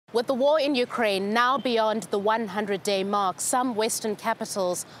With the war in Ukraine now beyond the 100-day mark, some Western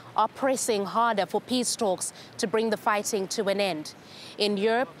capitals are pressing harder for peace talks to bring the fighting to an end. In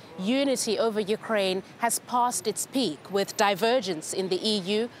Europe, unity over Ukraine has passed its peak, with divergence in the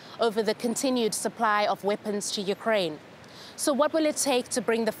EU over the continued supply of weapons to Ukraine. So what will it take to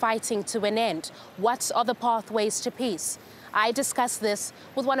bring the fighting to an end? What are the pathways to peace? I discuss this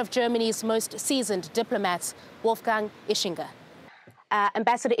with one of Germany's most seasoned diplomats, Wolfgang Ischinger.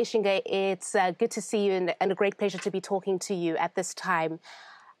 Ambassador Ischinger, it's good to see you and a great pleasure to be talking to you at this time.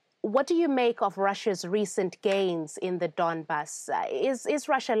 What do you make of Russia's recent gains in the Donbass? Is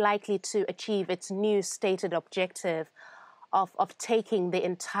Russia likely to achieve its new stated objective of taking the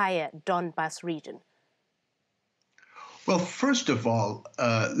entire Donbass region? Well, first of all,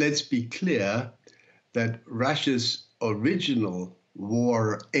 let's be clear that Russia's original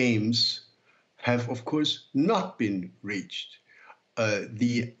war aims have, of course, not been reached.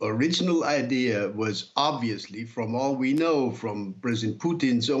 The original idea was obviously, from all we know from President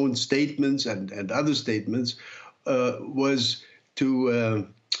Putin's own statements and other statements, was to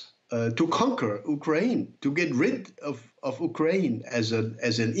conquer Ukraine, to get rid of Ukraine as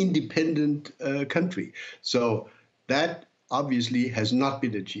an independent country. So that obviously has not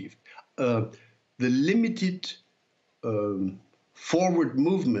been achieved. The limited forward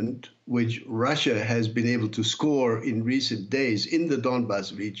movement which Russia has been able to score in recent days in the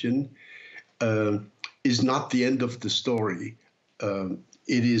Donbass region is not the end of the story. It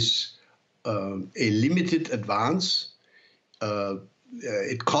is a limited advance.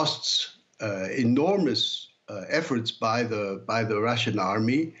 It costs enormous efforts by the Russian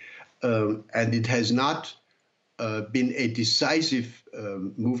army, and it has not been a decisive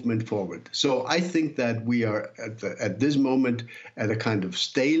movement forward. So I think that we are at this moment at a kind of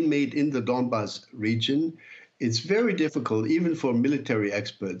stalemate in the Donbass region. It's very difficult, even for military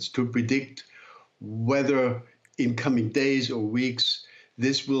experts, to predict whether in coming days or weeks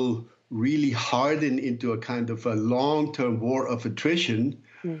this will really harden into a kind of a long-term war of attrition.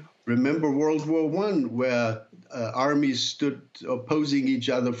 Remember World War I, where armies stood opposing each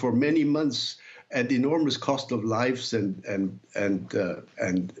other for many months at enormous cost of lives and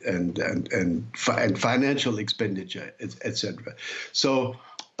financial expenditure, etc. So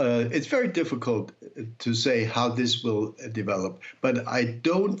it's very difficult to say how this will develop. But I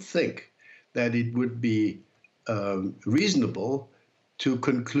don't think that it would be reasonable to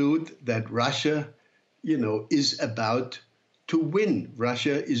conclude that Russia, is about to win.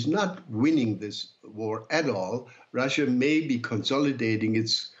 Russia is not winning this war at all. Russia may be consolidating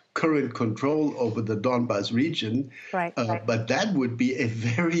its current control over the Donbass region, right. But that would be a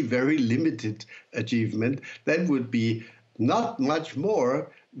very, very limited achievement. That would be not much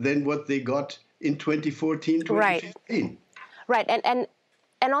more than what they got in 2014, 2015. Right. And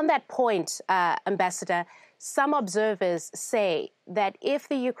on that point, Ambassador, some observers say that if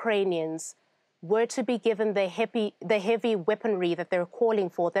the Ukrainians were to be given the heavy weaponry that they're calling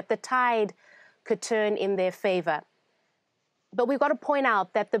for, that the tide could turn in their favor. But we've got to point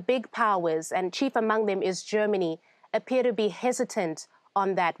out that the big powers, and chief among them is Germany, appear to be hesitant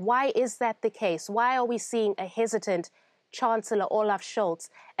on that. Why is that the case? Why are we seeing a hesitant Chancellor Olaf Scholz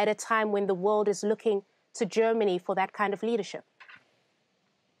at a time when the world is looking to Germany for that kind of leadership?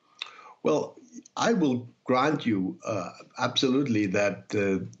 Well, I will grant you absolutely that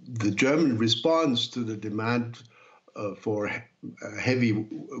the German response to the demand for heavy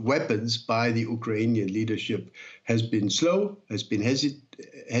weapons by the Ukrainian leadership has been slow, has been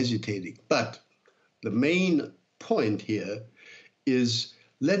hesitating. But the main point here is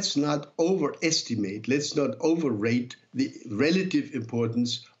let's not overestimate, let's not overrate the relative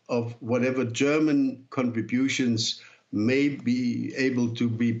importance of whatever German contributions may be able to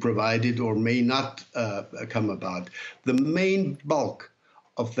be provided or may not come about. The main bulk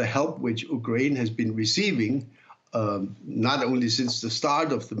of the help which Ukraine has been receiving, not only since the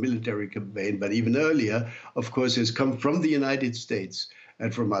start of the military campaign, but even earlier, of course, has come from the United States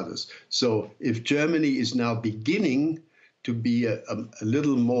and from others. So if Germany is now beginning to be a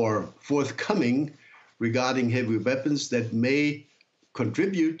little more forthcoming regarding heavy weapons, that may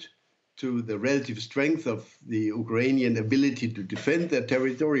contribute to the relative strength of the Ukrainian ability to defend their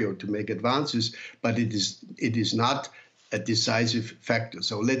territory or to make advances, but it is not a decisive factor.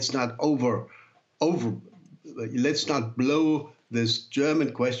 So let's not let's not blow this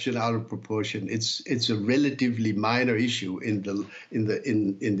German question out of proportion. It's a relatively minor issue in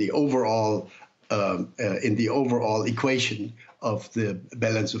the overall equation of the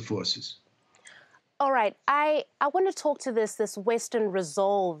balance of forces. All right, I want to talk to this Western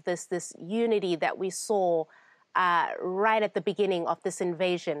resolve, this unity that we saw right at the beginning of this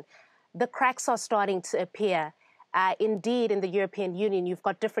invasion. The cracks are starting to appear. Indeed, in the European Union, you've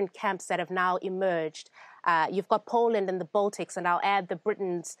got different camps that have now emerged. You've got Poland and the Baltics, and I'll add the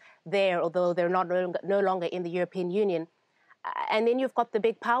Britons there, although they're no longer in the European Union. And then you've got the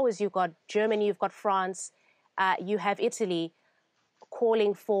big powers. You've got Germany, you've got France, you have Italy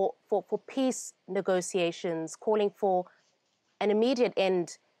calling for peace negotiations, calling for an immediate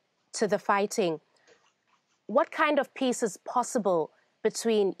end to the fighting. What kind of peace is possible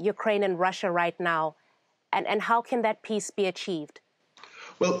between Ukraine and Russia right now? And how can that peace be achieved?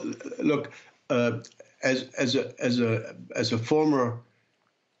 Well, look, as a former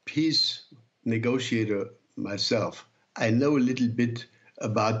peace negotiator myself, I know a little bit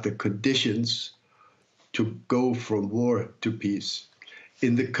about the conditions to go from war to peace.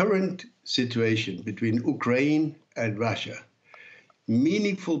 In the current situation between Ukraine and Russia,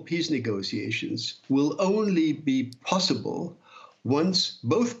 meaningful peace negotiations will only be possible once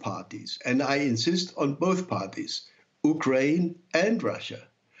both parties, and I insist on both parties, Ukraine and Russia,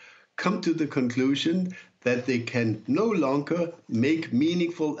 come to the conclusion that they can no longer make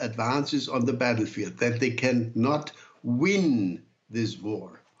meaningful advances on the battlefield, that they cannot win this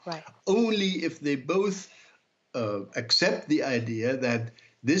war. Right. Only if they both accept the idea that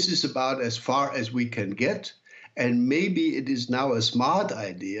this is about as far as we can get, and maybe it is now a smart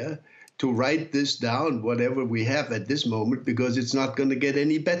idea to write this down, whatever we have at this moment, because it's not going to get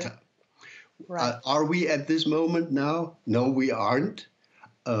any better. Right. Are we at this moment now? No, we aren't.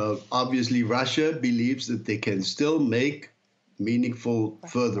 Obviously, Russia believes that they can still make meaningful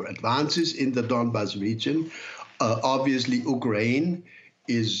further advances in the Donbas region. Obviously, Ukraine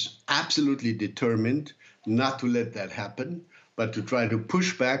is absolutely determined not to let that happen, but to try to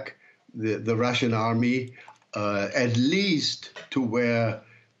push back the Russian army at least to where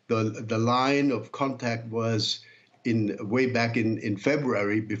the line of contact was way back in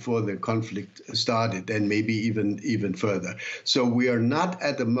February before the conflict started, and maybe even further. So we are not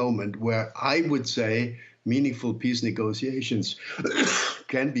at a moment where I would say meaningful peace negotiations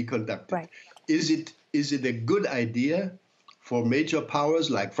can be conducted. Right. Is it a good idea for major powers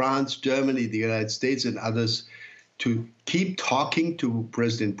like France, Germany, the United States, and others to keep talking to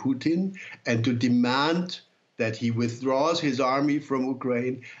President Putin and to demand that he withdraws his army from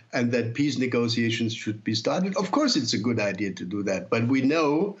Ukraine and that peace negotiations should be started? Of course, it's a good idea to do that. But we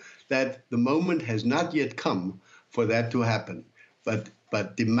know that the moment has not yet come for that to happen.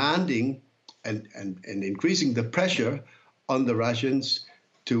 But demanding and increasing the pressure on the Russians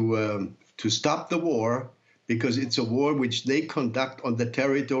to stop the war, because it's a war which they conduct on the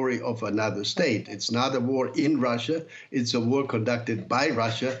territory of another state. It's not a war in Russia. It's a war conducted by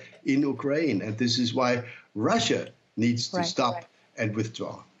Russia in Ukraine. And this is why Russia needs to stop and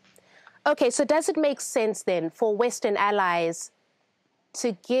withdraw. Okay, so does it make sense then for Western allies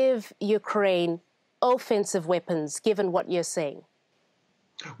to give Ukraine offensive weapons, given what you're saying?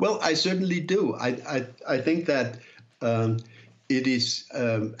 Well, I certainly do. I think that it is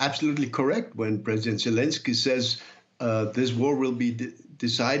absolutely correct when President Zelensky says this war will be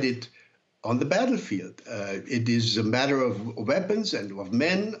decided on the battlefield. It is a matter of weapons and of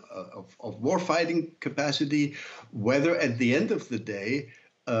men, of warfighting capacity, whether at the end of the day,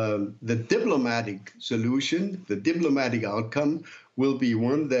 the diplomatic solution, the diplomatic outcome will be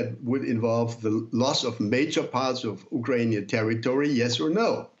one that would involve the loss of major parts of Ukrainian territory, yes or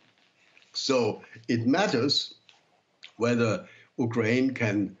no. So it matters whether Ukraine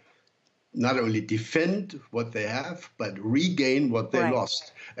can not only defend what they have, but regain what they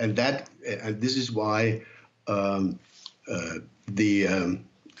lost. And this is why the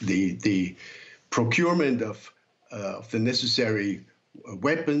procurement of the necessary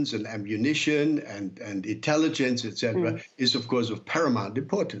weapons and ammunition and intelligence, etc., is, of course, of paramount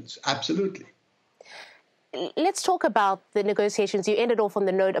importance. Absolutely. Let's talk about the negotiations. You ended off on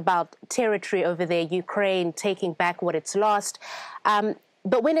the note about territory over there, Ukraine taking back what it's lost.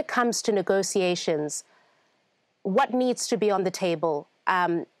 But when it comes to negotiations, what needs to be on the table?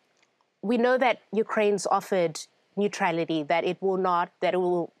 We know that Ukraine's offered neutrality, that it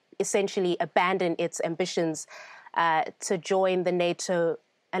will essentially abandon its ambitions to join the NATO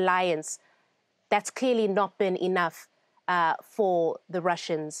alliance. That's clearly not been enough for the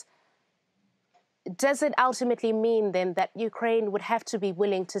Russians. Does it ultimately mean then that Ukraine would have to be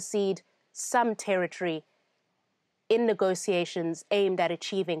willing to cede some territory in negotiations aimed at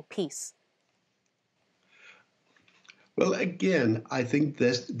achieving peace? Well, again, I think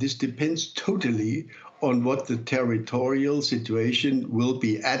this depends totally on what the territorial situation will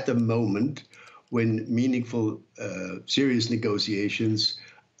be at the moment when meaningful, serious negotiations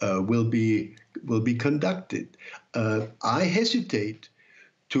will be conducted. I hesitate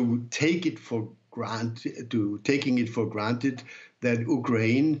to taking it for granted that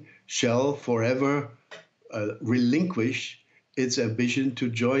Ukraine shall forever relinquish its ambition to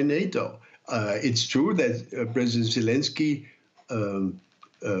join NATO. It's true that President Zelensky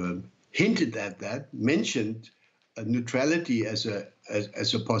hinted at that, mentioned neutrality as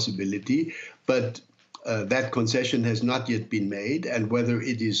a possibility, but that concession has not yet been made. And whether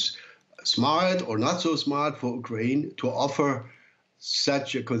it is smart or not so smart for Ukraine to offer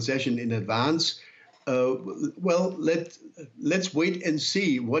such a concession in advance, well, let's wait and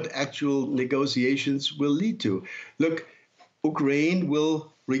see what actual negotiations will lead to. Look, Ukraine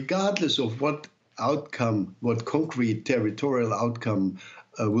will, regardless of what outcome, what concrete territorial outcome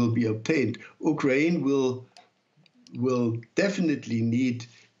will be obtained, Ukraine will definitely need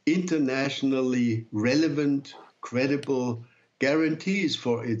internationally relevant, credible guarantees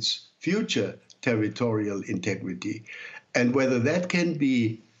for its future territorial integrity. And whether that can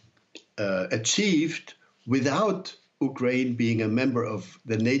be achieved without Ukraine being a member of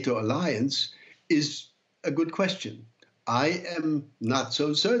the NATO alliance is a good question. I am not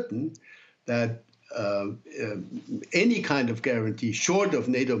so certain that any kind of guarantee short of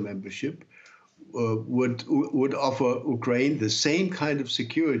NATO membership would offer Ukraine the same kind of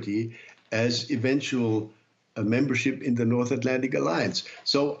security as eventual membership in the North Atlantic Alliance.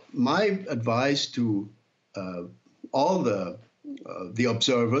 So my advice to all the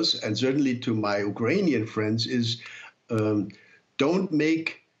observers, and certainly to my Ukrainian friends, is don't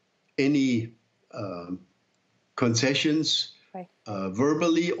make any concessions,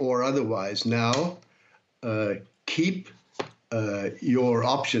 verbally or otherwise now. Keep your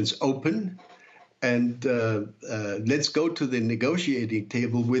options open, and let's go to the negotiating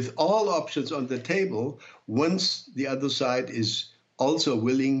table with all options on the table once the other side is also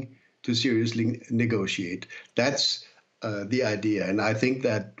willing to seriously negotiate. That's the idea. And I think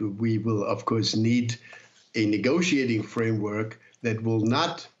that we will, of course, need a negotiating framework that will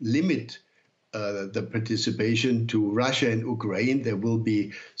not limit the participation to Russia and Ukraine. There will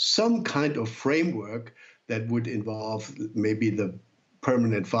be some kind of framework that would involve maybe the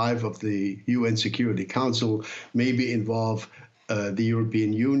permanent five of the UN Security Council, maybe involve the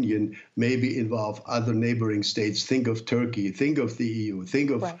European Union, maybe involve other neighboring states. Think of Turkey, think of the EU, think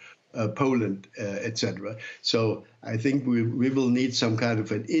of Poland, etc. So I think we will need some kind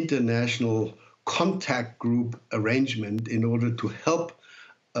of an international contact group arrangement in order to help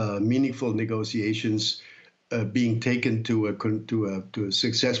meaningful negotiations being taken to a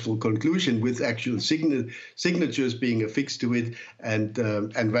successful conclusion, with actual signatures being affixed to it,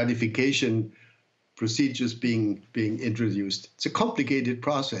 and ratification procedures being introduced. It's a complicated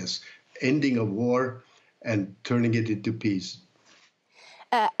process, ending a war and turning it into peace.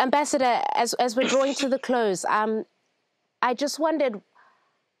 Ambassador, as we're drawing to the close, I just wondered,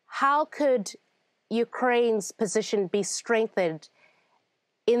 how could Ukraine's position be strengthened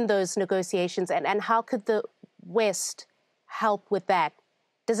in those negotiations, and how could the West help with that?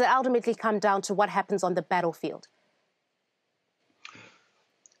 Does it ultimately come down to what happens on the battlefield?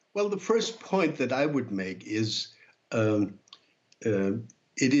 Well, the first point that I would make is it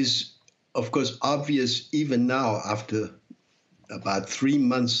is, of course, obvious even now, after about 3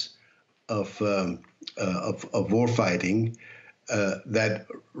 months of war fighting, that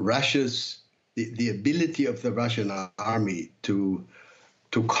the ability of the Russian army to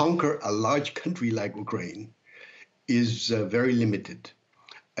conquer a large country like Ukraine is very limited,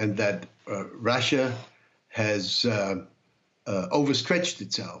 and that Russia has overstretched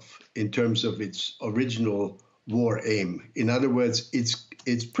itself in terms of its original war aim. In other words,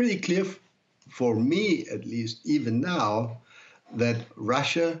 it's pretty clear for me, at least even now, that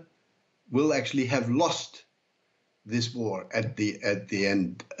Russia will actually have lost this war at the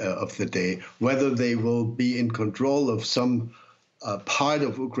end of the day. Whether they will be in control of some part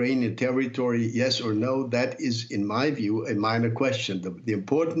of Ukrainian territory, yes or no, that is, in my view, a minor question. The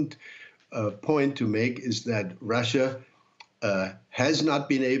important point to make is that Russia has not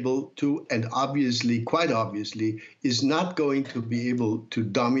been able to, and quite obviously, is not going to be able to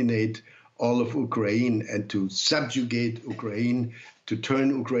dominate all of Ukraine and to subjugate Ukraine, to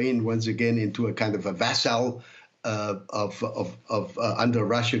turn Ukraine once again into a kind of a vassal under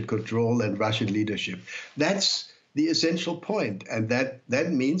Russian control and Russian leadership. That's the essential point, and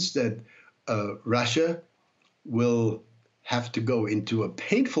that means that Russia will have to go into a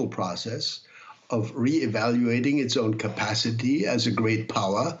painful process of reevaluating its own capacity as a great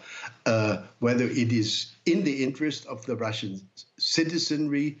power, whether it is in the interest of the Russian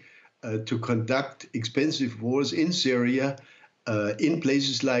citizenry to conduct expensive wars in Syria in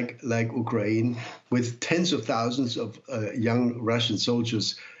places like Ukraine, with tens of thousands of young Russian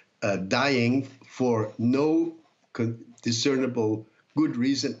soldiers dying for no discernible good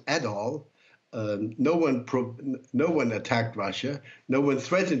reason at all. No one attacked Russia. No one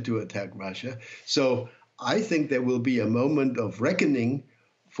threatened to attack Russia. So I think there will be a moment of reckoning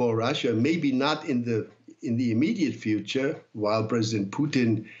for Russia, maybe not in the immediate future, while President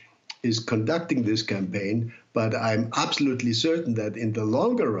Putin is conducting this campaign, but I'm absolutely certain that in the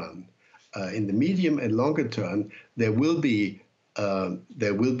longer run, in the medium and longer term, there will be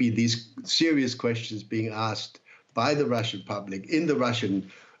these serious questions being asked by the Russian public, in the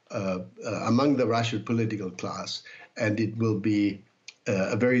Russian, among the Russian political class, and it will be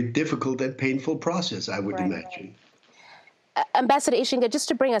a very difficult and painful process, I would imagine. Ambassador Ischinger, just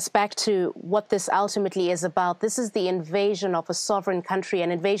to bring us back to what this ultimately is about, this is the invasion of a sovereign country,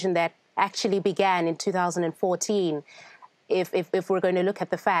 an invasion that actually began in 2014, if we're going to look at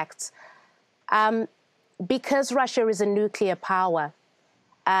the facts. Because Russia is a nuclear power,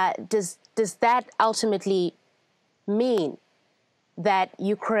 does that ultimately mean that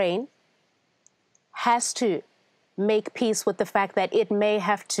Ukraine has to make peace with the fact that it may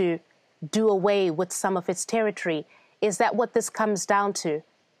have to do away with some of its territory? Is that what this comes down to?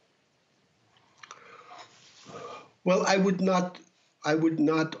 Well, I would not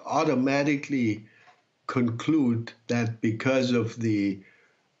automatically conclude that because of the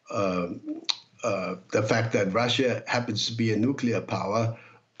fact that Russia happens to be a nuclear power,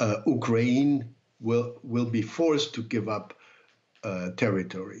 Ukraine will be forced to give up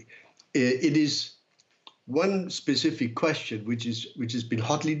territory. It is one specific question which has been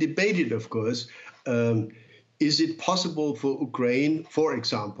hotly debated, of course. Is it possible for Ukraine, for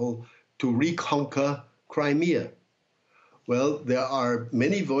example, to reconquer Crimea? Well, there are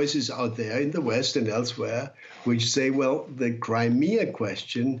many voices out there in the West and elsewhere which say, well, the Crimea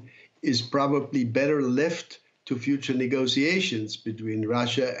question is probably better left to future negotiations between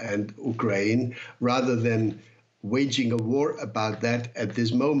Russia and Ukraine rather than waging a war about that at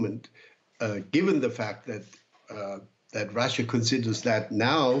this moment, given the fact that Russia considers that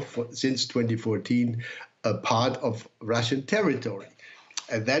now, since 2014, a part of Russian territory.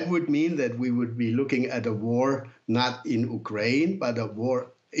 And that would mean that we would be looking at a war not in Ukraine, but a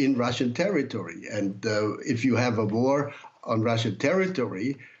war in Russian territory. And if you have a war on Russian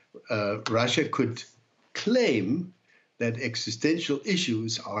territory, Russia could claim that existential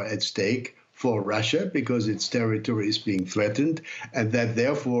issues are at stake for Russia because its territory is being threatened, and that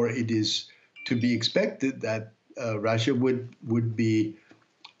therefore it is to be expected that Russia would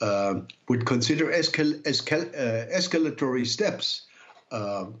consider escalatory steps,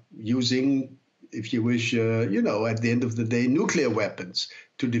 using, if you wish, at the end of the day, nuclear weapons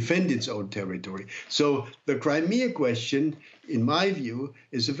to defend its own territory. So the Crimea question, in my view,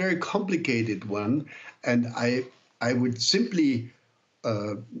 is a very complicated one, and I would simply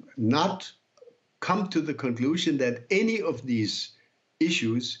not come to the conclusion that any of these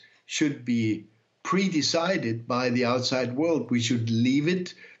issues should be pre-decided by the outside world. We should leave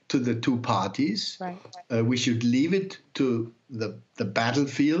it to the two parties. Right. We should leave it to the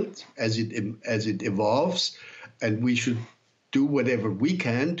battlefield as it evolves, and we should do whatever we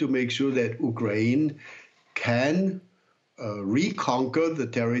can to make sure that Ukraine can reconquer the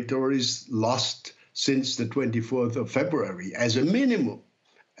territories lost since the 24th of February as a minimum.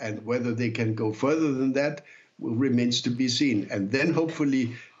 And whether they can go further than that remains to be seen. And then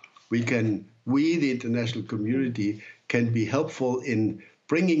hopefully we, the international community, can be helpful in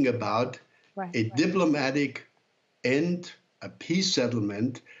bringing about a diplomatic end, a peace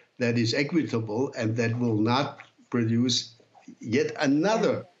settlement that is equitable and that will not produce yet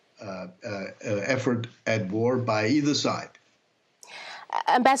another effort at war by either side.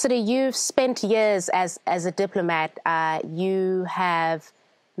 Ambassador, you've spent years as a diplomat. You have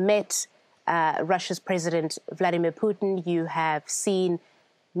met Russia's President Vladimir Putin. You have seen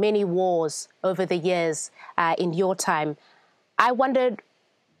many wars over the years in your time. I wondered,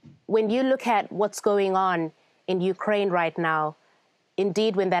 when you look at what's going on in Ukraine right now,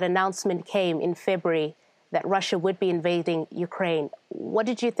 indeed, when that announcement came in February that Russia would be invading Ukraine, what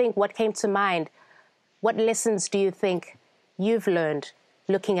did you think? What came to mind? What lessons do you think you've learned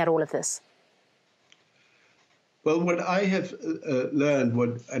looking at all of this? Well, what I have learned,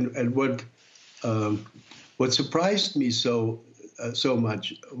 what surprised me so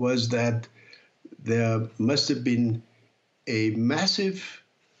much was that there must have been a massive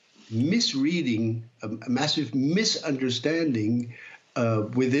misreading, a massive misunderstanding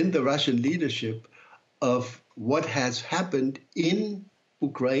within the Russian leadership of what has happened in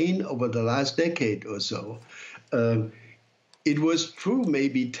Ukraine over the last decade or so. it was true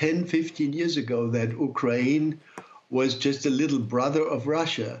maybe 10, 15 years ago that Ukraine was just a little brother of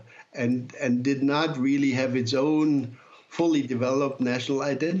Russia and did not really have its own fully developed national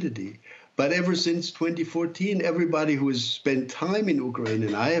identity. But ever since 2014, everybody who has spent time in Ukraine,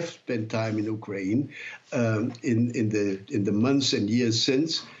 and I have spent time in Ukraine in the months and years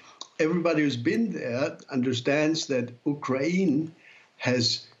since, everybody who's been there understands that Ukraine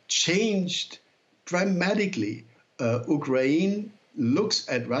has changed dramatically. Ukraine looks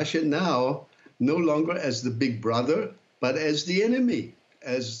at Russia now no longer as the big brother, but as the enemy,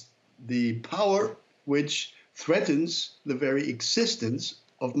 as the power which threatens the very existence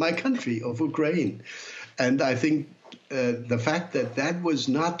of my country, of Ukraine. And I think the fact that that was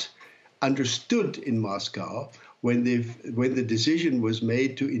not understood in Moscow when the decision was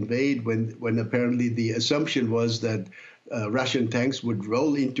made to invade, when apparently the assumption was that Russian tanks would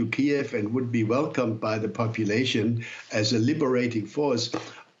roll into Kiev and would be welcomed by the population as a liberating force.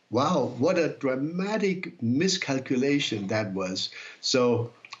 Wow, what a dramatic miscalculation that was.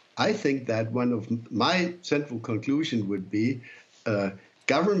 So I think that one of my central conclusion would be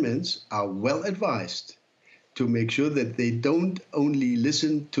governments are well advised to make sure that they don't only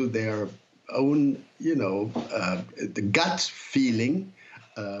listen to their own, the gut feeling.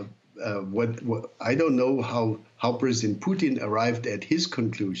 What I don't know how President Putin arrived at his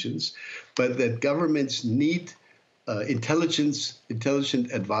conclusions, but that governments need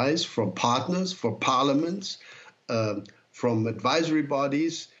intelligent advice from partners, from parliaments, from advisory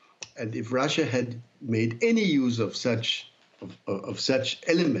bodies, and if Russia had made any use of such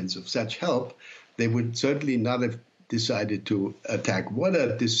elements, of such help, they would certainly not have decided to attack. What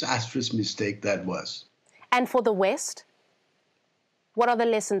a disastrous mistake that was. And for the West, what are the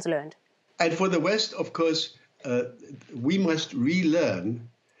lessons learned? And for the West, of course, we must relearn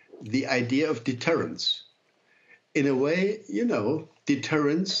the idea of deterrence. In a way,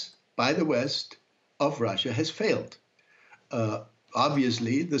 deterrence by the West of Russia has failed.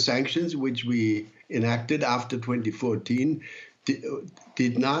 Obviously, the sanctions which we enacted after 2014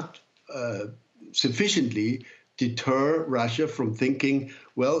 did not sufficiently deter Russia from thinking,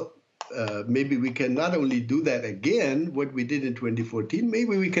 well, maybe we can not only do that again, what we did in 2014,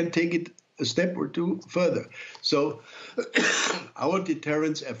 maybe we can take it a step or two further. So our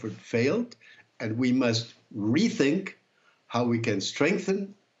deterrence effort failed, and we must rethink how we can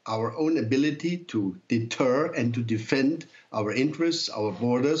strengthen our own ability to deter and to defend our interests, our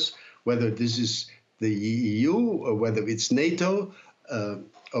borders, whether this is the EU or whether it's NATO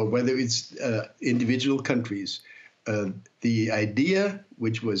or whether it's individual countries. The idea,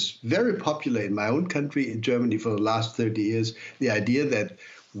 which was very popular in my own country, in Germany, for the last 30 years, the idea that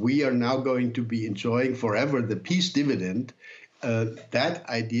we are now going to be enjoying forever the peace dividend, that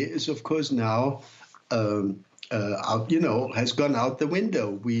idea is, of course, now has gone out the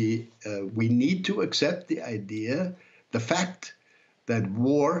window. We need to accept the idea, the fact that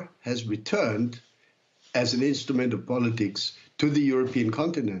war has returned as an instrument of politics to the European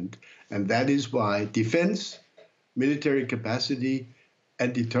continent. And that is why defense, military capacity,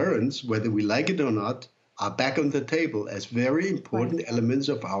 and deterrence, whether we like it or not, are back on the table as very important elements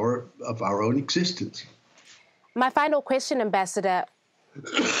of our own existence. My final question, Ambassador,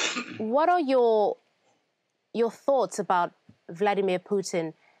 what are your thoughts about Vladimir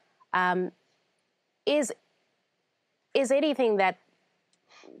Putin? Is anything that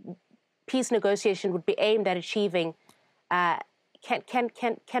peace negotiation would be aimed at achieving,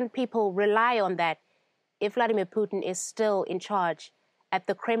 can people rely on that if Vladimir Putin is still in charge at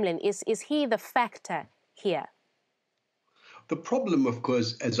the Kremlin? Is he the factor here? The problem, of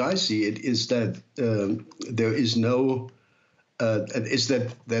course, as I see it, is that there is that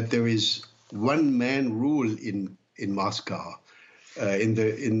there is one man rule in Moscow. In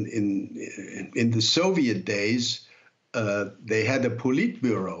the Soviet days, they had a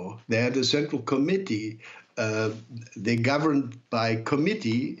Politburo, they had a central committee, they governed by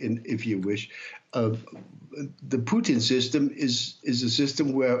committee, if you wish. The Putin system is a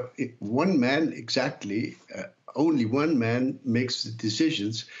system where one man exactly, only one man makes the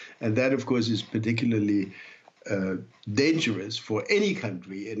decisions, and that, of course, is particularly dangerous for any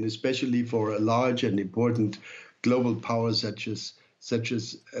country, and especially for a large and important global power such as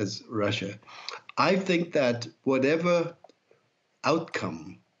Russia. I think that whatever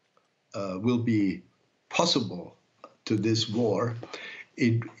outcome will be possible to this war,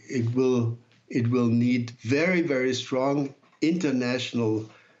 it will need very, very strong international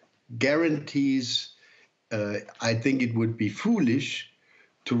guarantees. I think it would be foolish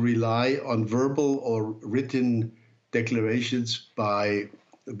to rely on verbal or written declarations by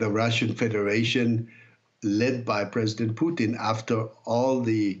the Russian Federation led by President Putin after all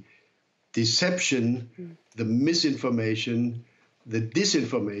the deception, the misinformation, the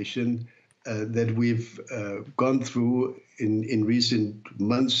disinformation that we've gone through in recent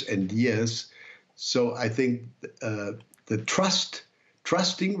months and years. So I think the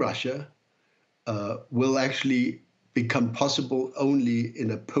trusting Russia will actually become possible only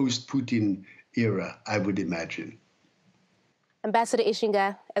in a post-Putin era, I would imagine. Ambassador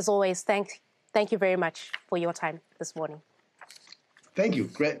Ischinger, as always, thank you very much for your time this morning. Thank you.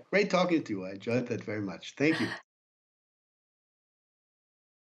 Great talking to you. I enjoyed that very much. Thank you.